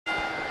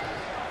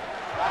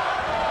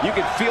You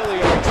can feel the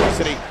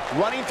electricity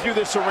running through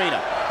this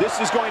arena. This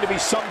is going to be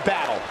some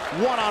battle.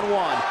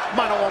 One-on-one,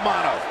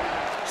 mano-a-mano.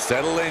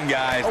 Settle in,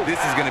 guys. This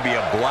is going to be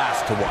a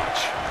blast to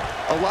watch.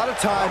 A lot of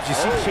times you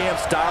see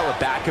champs dial it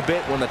back a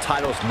bit when the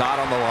title's not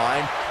on the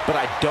line, but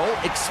I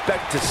don't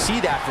expect to see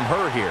that from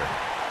her here.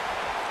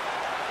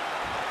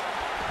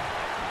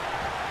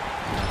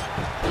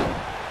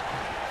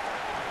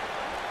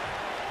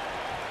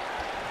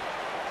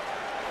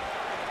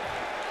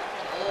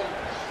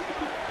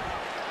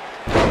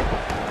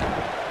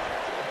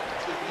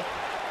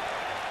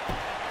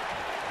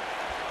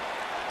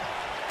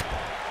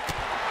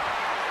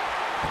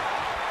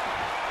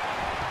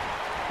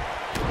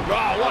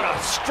 Oh, what a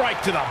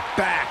strike to the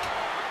back.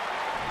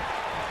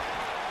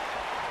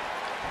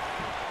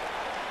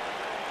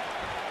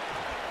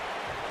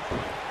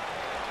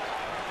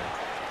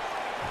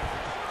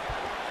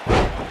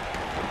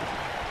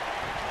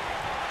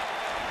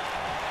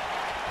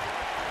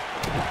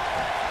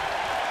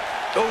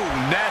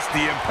 Oh,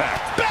 nasty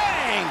impact.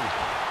 Bang!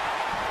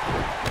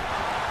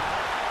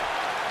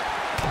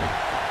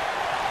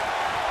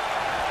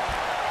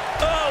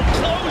 Oh,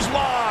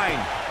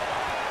 clothesline!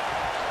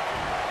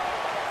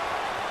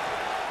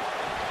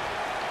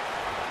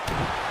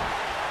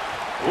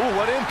 Ooh,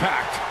 what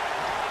impact.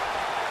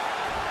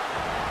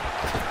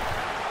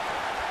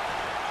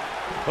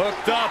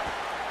 Hooked up.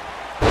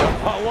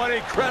 Oh, what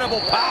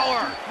incredible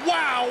power.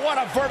 Wow, what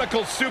a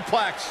vertical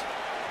suplex.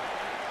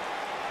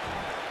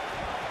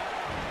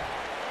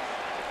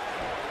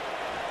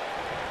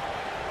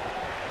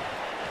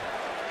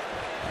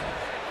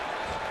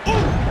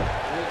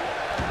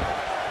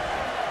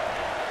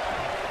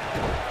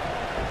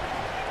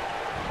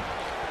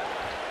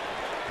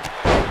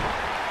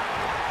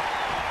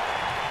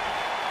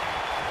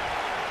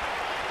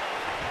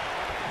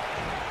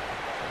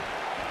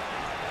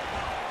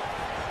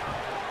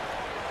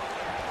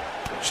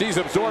 She's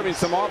absorbing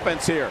some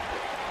offense here,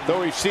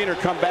 though we've seen her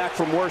come back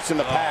from worse in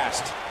the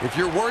past. If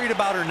you're worried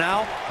about her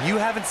now, you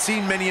haven't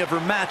seen many of her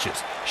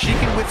matches. She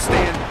can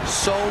withstand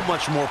so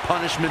much more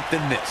punishment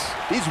than this.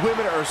 These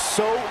women are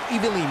so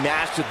evenly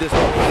matched at this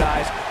point,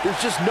 guys.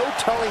 There's just no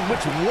telling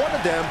which one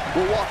of them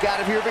will walk out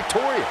of here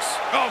victorious.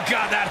 Oh,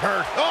 God, that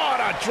hurt. Oh,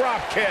 and a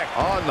drop kick.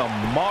 On the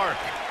mark.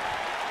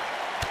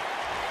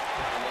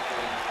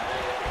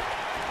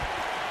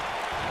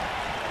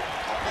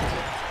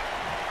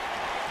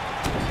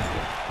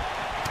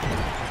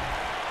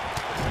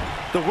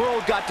 The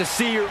world got to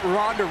see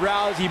Ronda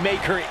Rousey make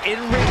her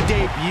in-ring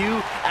debut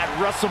at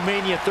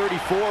WrestleMania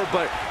 34,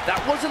 but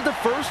that wasn't the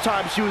first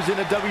time she was in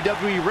a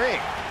WWE ring.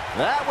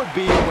 That would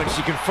be when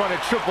she confronted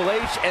Triple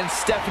H and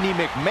Stephanie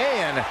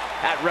McMahon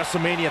at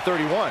WrestleMania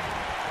 31.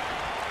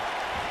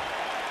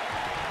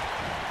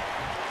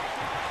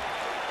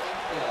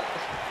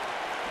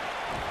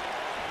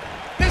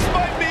 This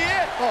might be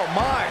it. Oh,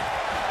 my.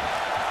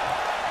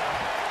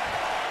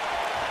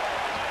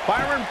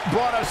 Byron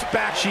brought us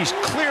back. She's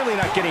clearly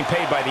not getting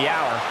paid by the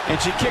hour,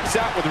 and she kicks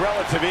out with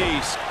relative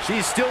ease.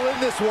 She's still in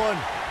this one.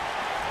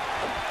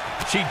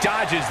 She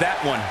dodges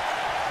that one.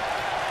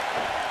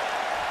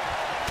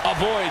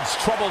 Avoids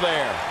trouble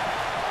there.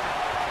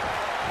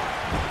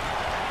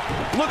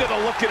 Look at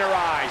the look in her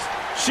eyes.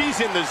 She's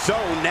in the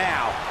zone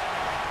now.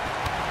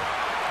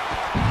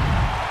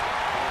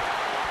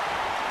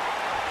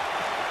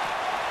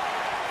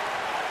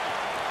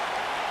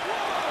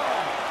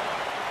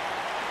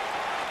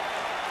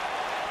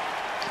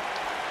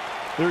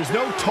 There's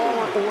no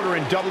taller order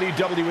in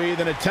WWE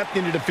than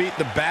attempting to defeat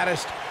the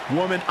baddest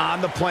woman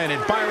on the planet.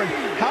 Byron,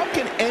 how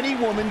can any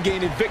woman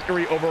gain a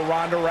victory over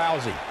Ronda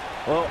Rousey?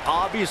 Well,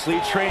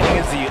 obviously, training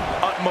is the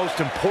utmost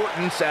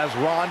importance as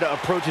Ronda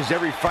approaches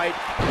every fight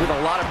with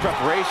a lot of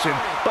preparation.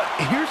 But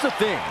here's the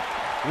thing.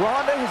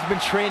 Ronda has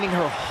been training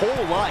her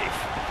whole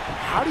life.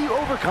 How do you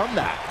overcome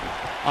that?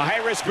 A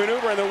high-risk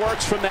maneuver in the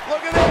works from that.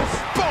 Look at this.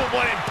 Boom,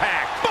 what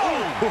impact.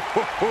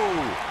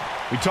 Boom.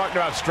 We talked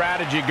about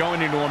strategy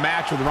going into a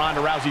match with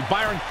Ronda Rousey.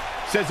 Byron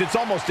says it's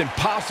almost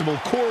impossible.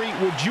 Corey,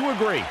 would you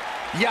agree?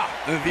 Yeah,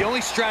 the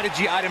only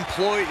strategy I'd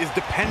employ is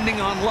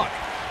depending on luck.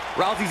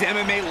 Rousey's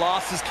MMA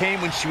losses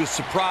came when she was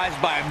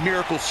surprised by a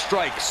miracle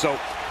strike, so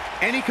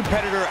any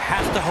competitor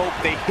has to hope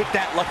they hit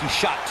that lucky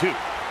shot too.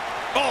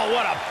 Oh,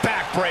 what a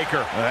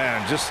backbreaker.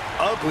 Man, just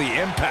ugly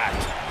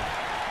impact.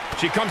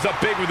 She comes up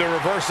big with the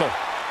reversal.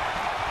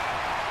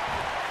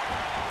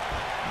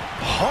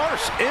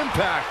 Harsh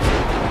impact.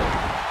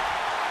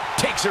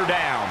 Takes her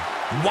down.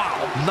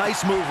 Wow,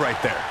 nice move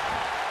right there.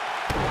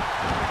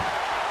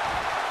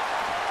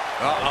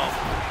 Uh-oh.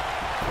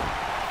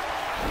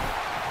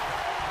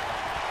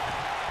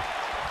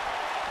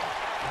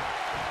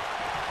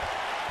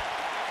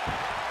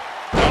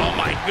 Oh,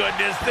 my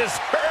goodness, this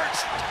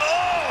hurts.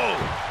 Oh!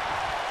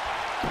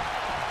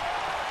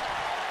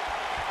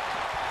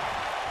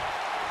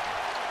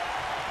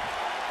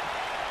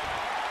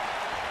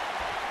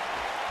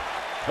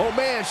 Oh,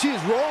 man, she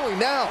is rolling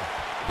now.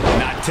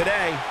 Not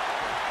today.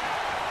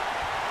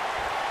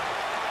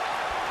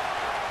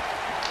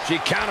 She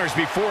counters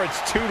before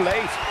it's too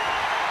late.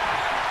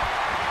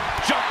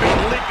 Jumping,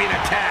 leaping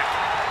attack.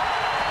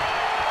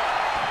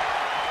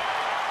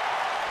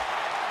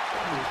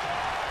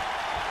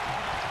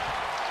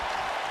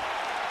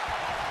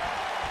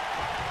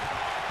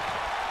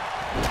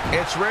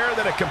 It's rare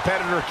that a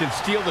competitor can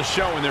steal the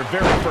show in their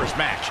very first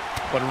match,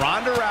 but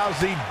Ronda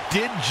Rousey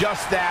did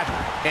just that,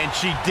 and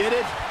she did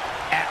it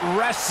at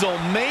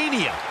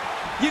WrestleMania.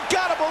 You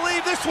gotta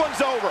believe this one's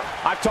over.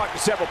 I've talked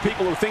to several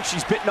people who think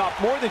she's bitten off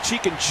more than she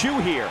can chew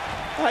here.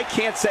 I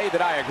can't say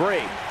that I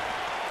agree.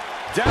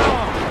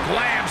 Down,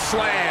 glam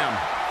slam,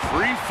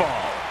 free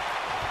fall.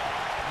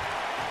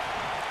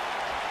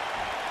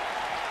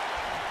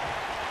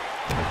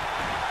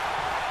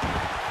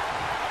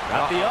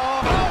 Got the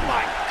oh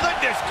my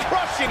goodness,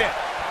 crushing it.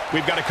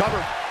 We've got to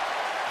cover.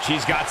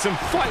 She's got some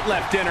fight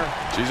left in her.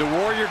 She's a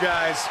warrior,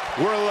 guys.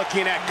 We're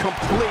looking at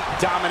complete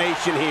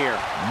domination here.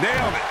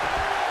 Nailed it.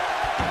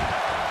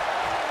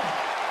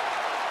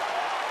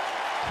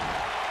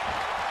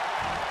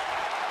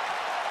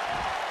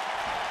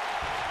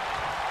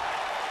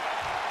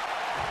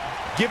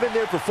 Given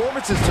their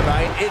performances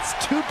tonight, it's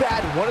too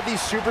bad one of these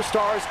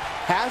superstars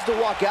has to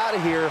walk out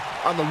of here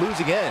on the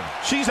losing end.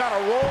 She's on a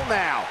roll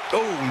now.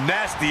 Oh,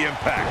 nasty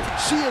impact.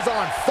 She is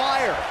on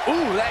fire.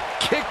 Ooh, that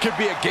kick could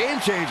be a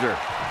game changer.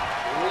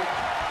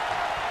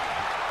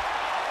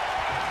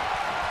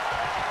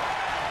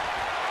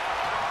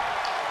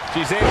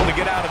 She's able to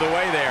get out of the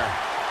way there.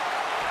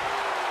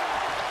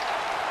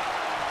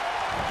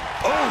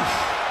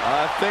 Oh!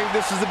 I think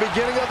this is the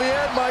beginning of the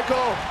end,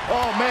 Michael.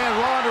 Oh, man,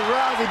 Ronda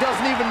Rousey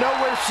doesn't even know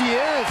where she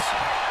is.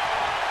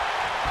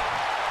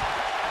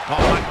 Oh,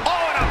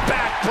 and a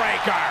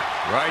backbreaker.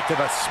 Right to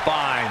the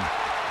spine.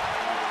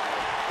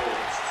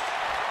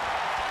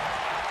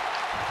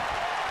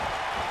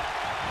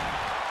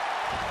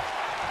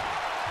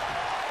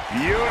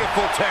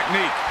 Beautiful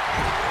technique.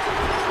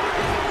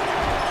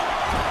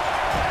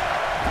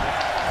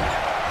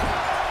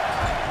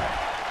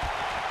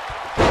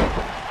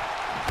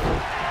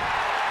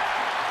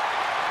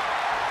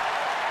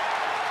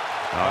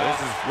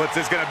 What's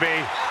this gonna be?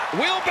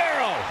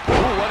 Wheelbarrow!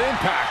 Ooh, what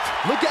impact.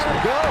 Look at her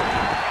go.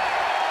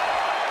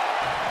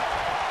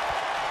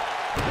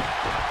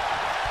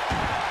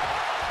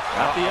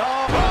 Got the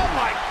oh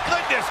my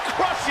goodness,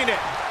 crushing it.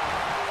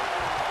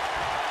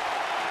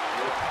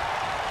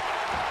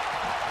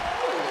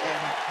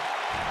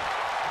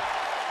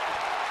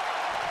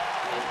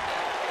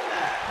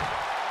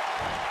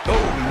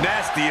 Oh,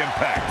 nasty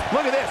impact.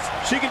 Look at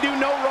this. She can do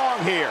no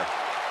wrong here.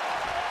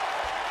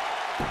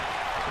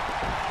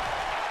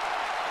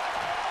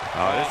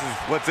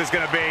 What's this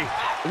gonna be?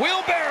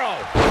 Wheelbarrow!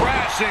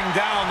 Crashing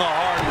down the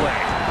hard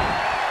way.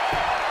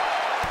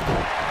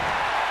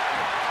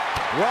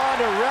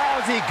 Ronda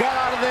Rousey got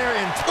out of there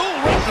and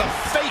right in the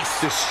face.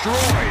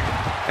 Destroyed.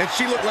 And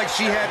she looked like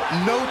she had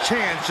no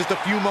chance just a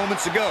few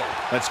moments ago.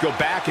 Let's go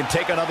back and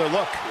take another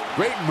look.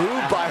 great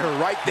move by her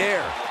right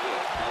there.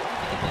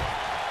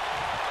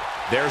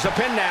 There's a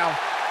pin now.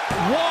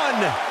 1,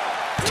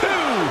 2.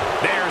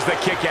 There's the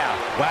kick out.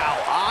 Wow,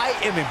 I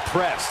am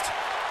impressed.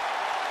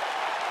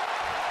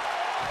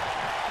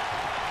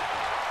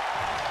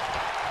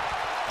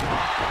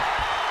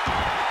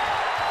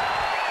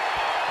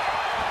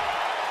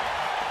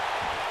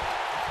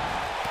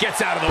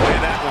 Gets out of the way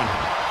of that one.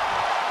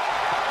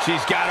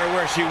 She's got her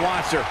where she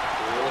wants her.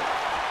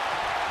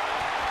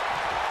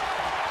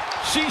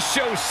 She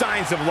shows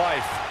signs of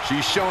life.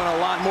 She's showing a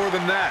lot more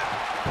than that.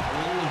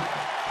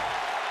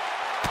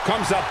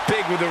 Comes up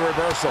big with a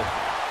reversal.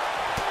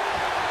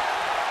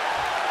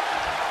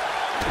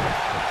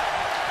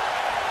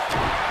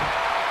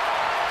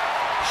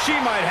 She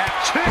might have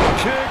kick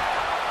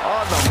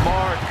On the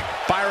mark.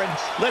 Byron,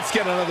 let's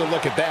get another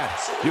look at that.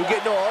 You'll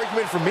get no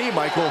argument from me,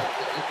 Michael.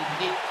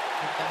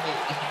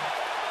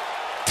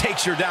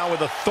 Takes her down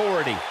with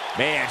authority.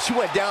 Man, she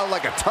went down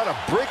like a ton of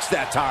bricks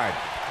that time.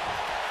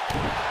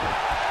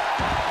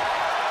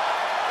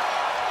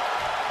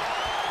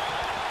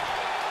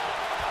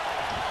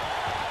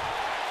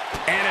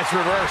 And it's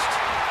reversed.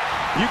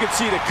 You can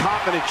see the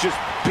confidence just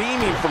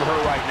beaming from her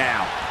right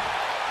now.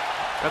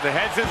 Got the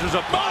head scissors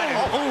up.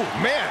 Oh,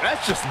 man,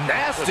 that's just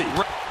nasty.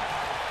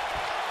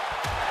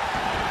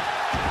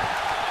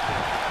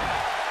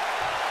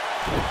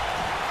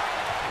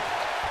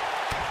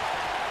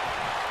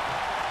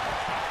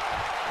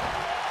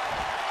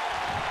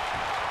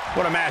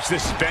 What a match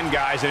this has been,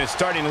 guys, and it's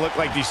starting to look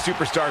like these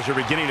superstars are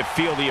beginning to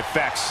feel the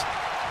effects.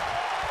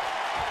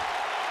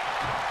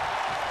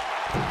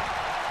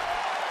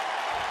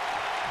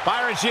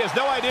 Byron, she has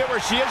no idea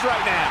where she is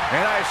right now.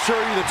 And I assure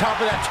you, the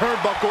top of that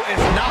turnbuckle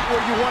is not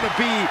where you want to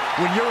be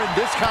when you're in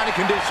this kind of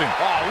condition.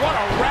 Oh, what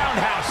a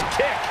roundhouse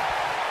kick.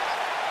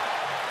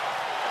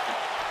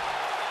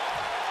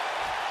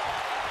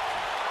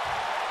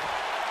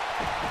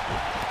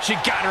 She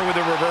got her with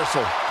a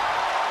reversal.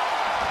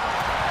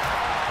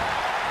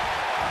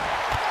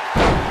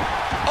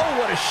 Oh,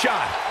 what a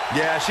shot.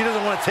 Yeah, she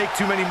doesn't want to take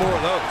too many more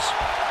of those.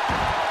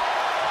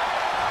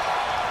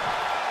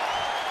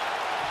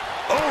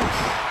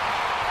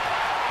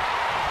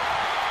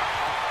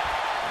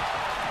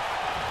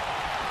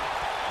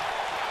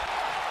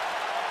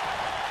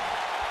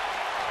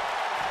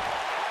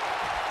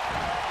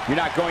 You're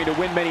not going to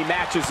win many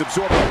matches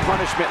absorbing a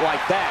punishment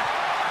like that.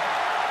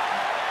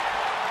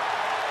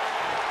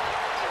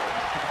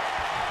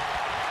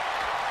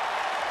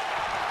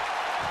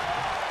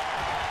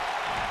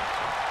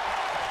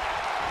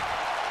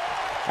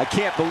 I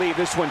can't believe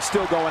this one's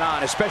still going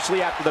on,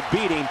 especially after the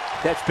beating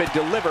that's been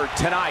delivered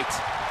tonight.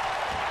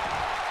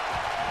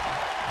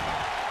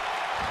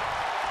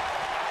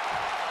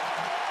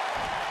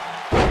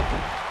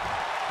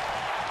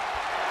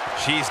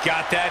 She's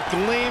got that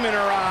gleam in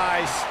her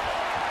eyes.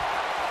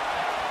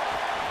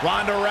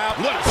 Ronda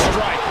Rousey, what a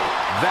strike.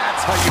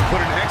 That's how you put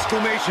an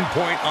exclamation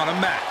point on a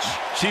match.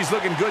 She's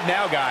looking good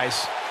now,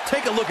 guys.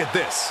 Take a look at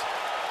this.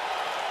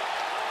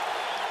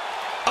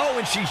 Oh,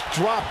 and she's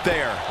dropped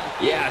there.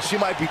 Yeah, she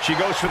might be. She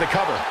goes for the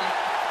cover.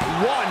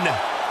 1,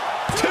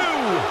 2.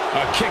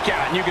 A kick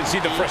out, and you can see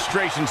the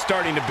frustration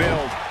starting to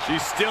build.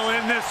 She's still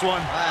in this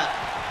one.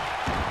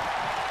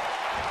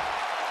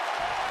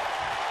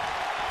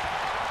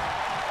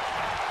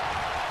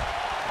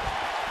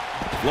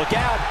 Look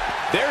out.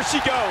 There she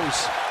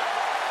goes.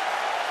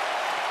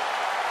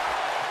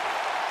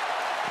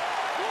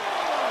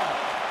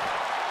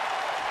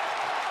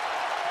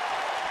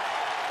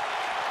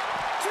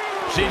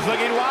 She's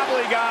looking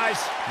wobbly, guys.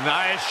 And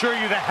I assure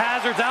you the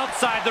hazards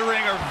outside the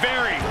ring are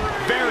very,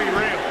 very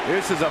real.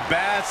 This is a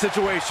bad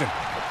situation.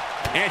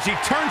 And she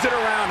turns it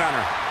around on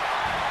her.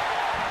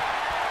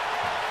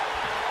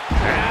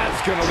 That's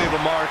going to leave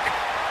a mark.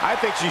 I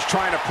think she's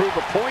trying to prove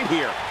a point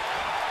here.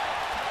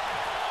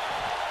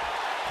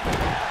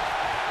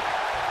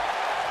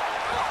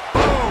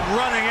 Boom,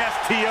 running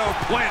STO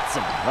plants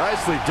him.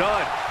 Nicely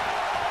done.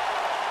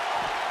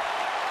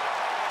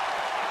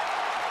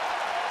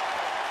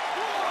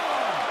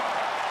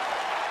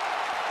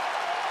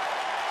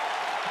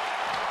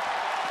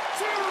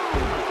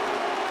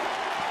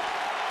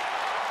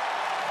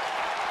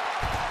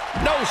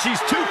 No, she's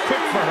too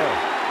quick for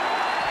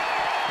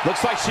her.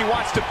 Looks like she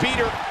wants to beat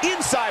her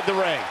inside the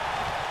ring.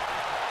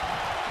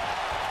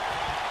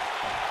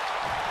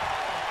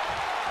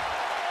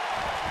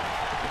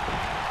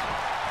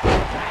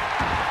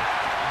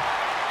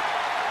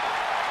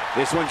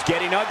 This one's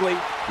getting ugly.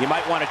 You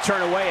might want to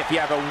turn away if you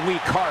have a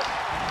weak heart.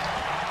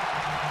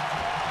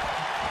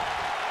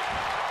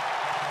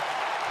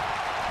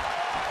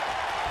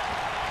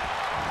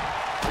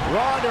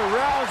 Ronda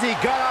Rousey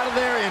got out of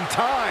there in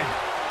time.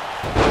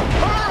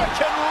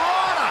 Hurricane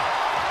Rana!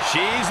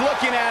 She's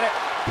looking at it.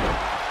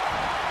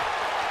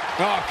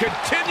 Oh,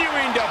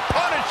 continuing to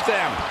punish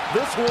them.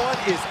 This one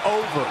is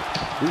over.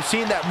 We've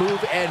seen that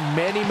move in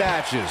many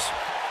matches.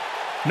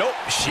 Nope,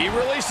 she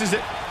releases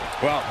it.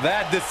 Well,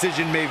 that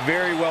decision may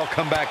very well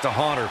come back to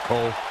haunt her,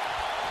 Cole.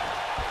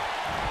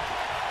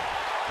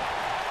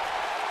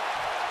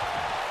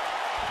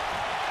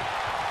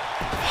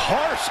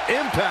 Harsh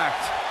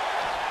impact.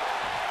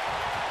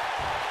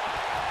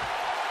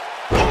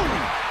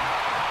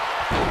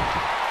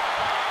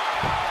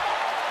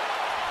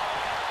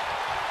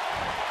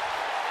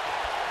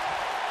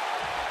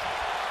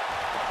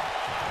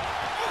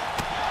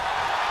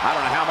 I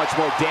don't know how much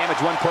more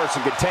damage one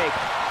person could take.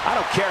 I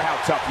don't care how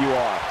tough you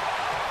are.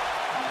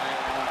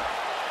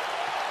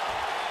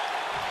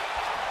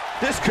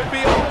 This could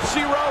be all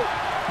she wrote.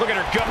 Look at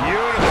her gut.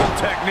 Beautiful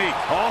technique.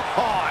 Oh,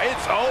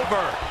 it's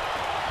over.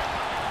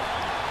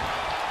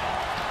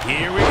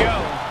 Here we go.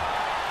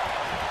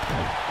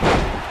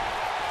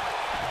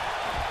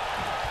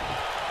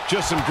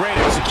 Just some great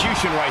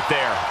execution right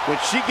there. When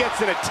she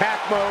gets in attack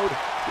mode,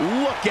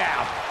 look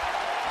out.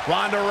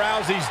 Ronda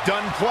Rousey's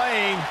done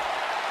playing.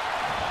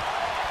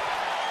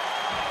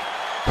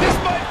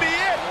 Might be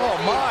it. Oh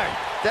my,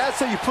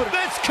 that's how you put it.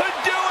 This could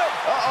do it.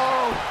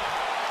 Uh-oh.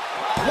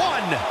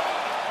 1,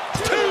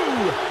 2.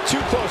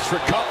 Too close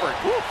for comfort.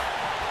 Woo.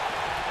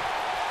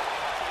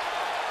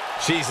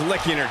 She's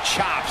licking her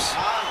chops.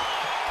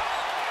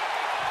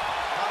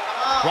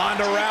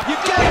 Ronda Rousey. You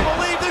gotta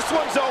believe this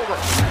one's over.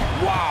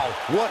 Wow,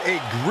 what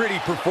a gritty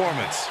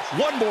performance.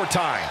 One more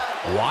time.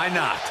 Why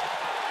not?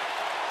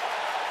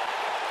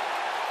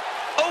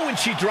 Oh, and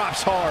she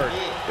drops hard.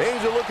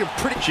 Things are looking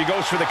pretty. She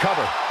goes for the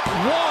cover.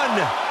 1,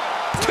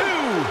 2,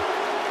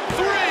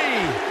 3.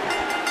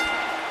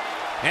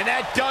 And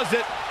that does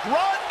it.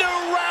 Ronda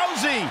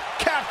Rousey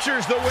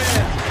captures the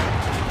win.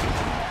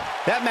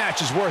 That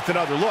match is worth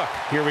another look.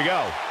 Here we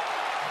go.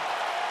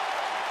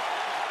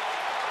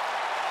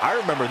 I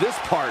remember this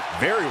part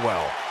very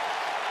well.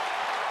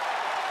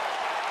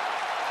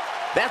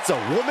 That's a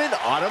woman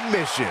on a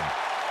mission.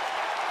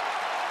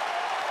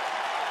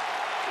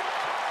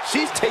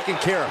 She's taking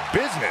care of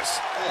business.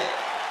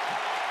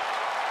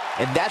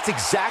 And that's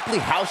exactly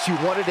how she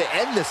wanted to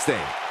end this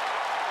thing.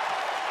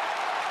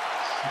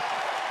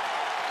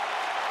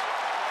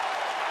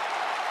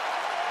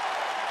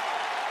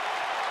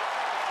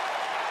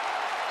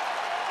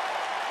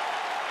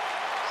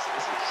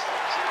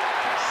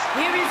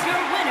 Here is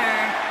your winner,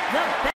 the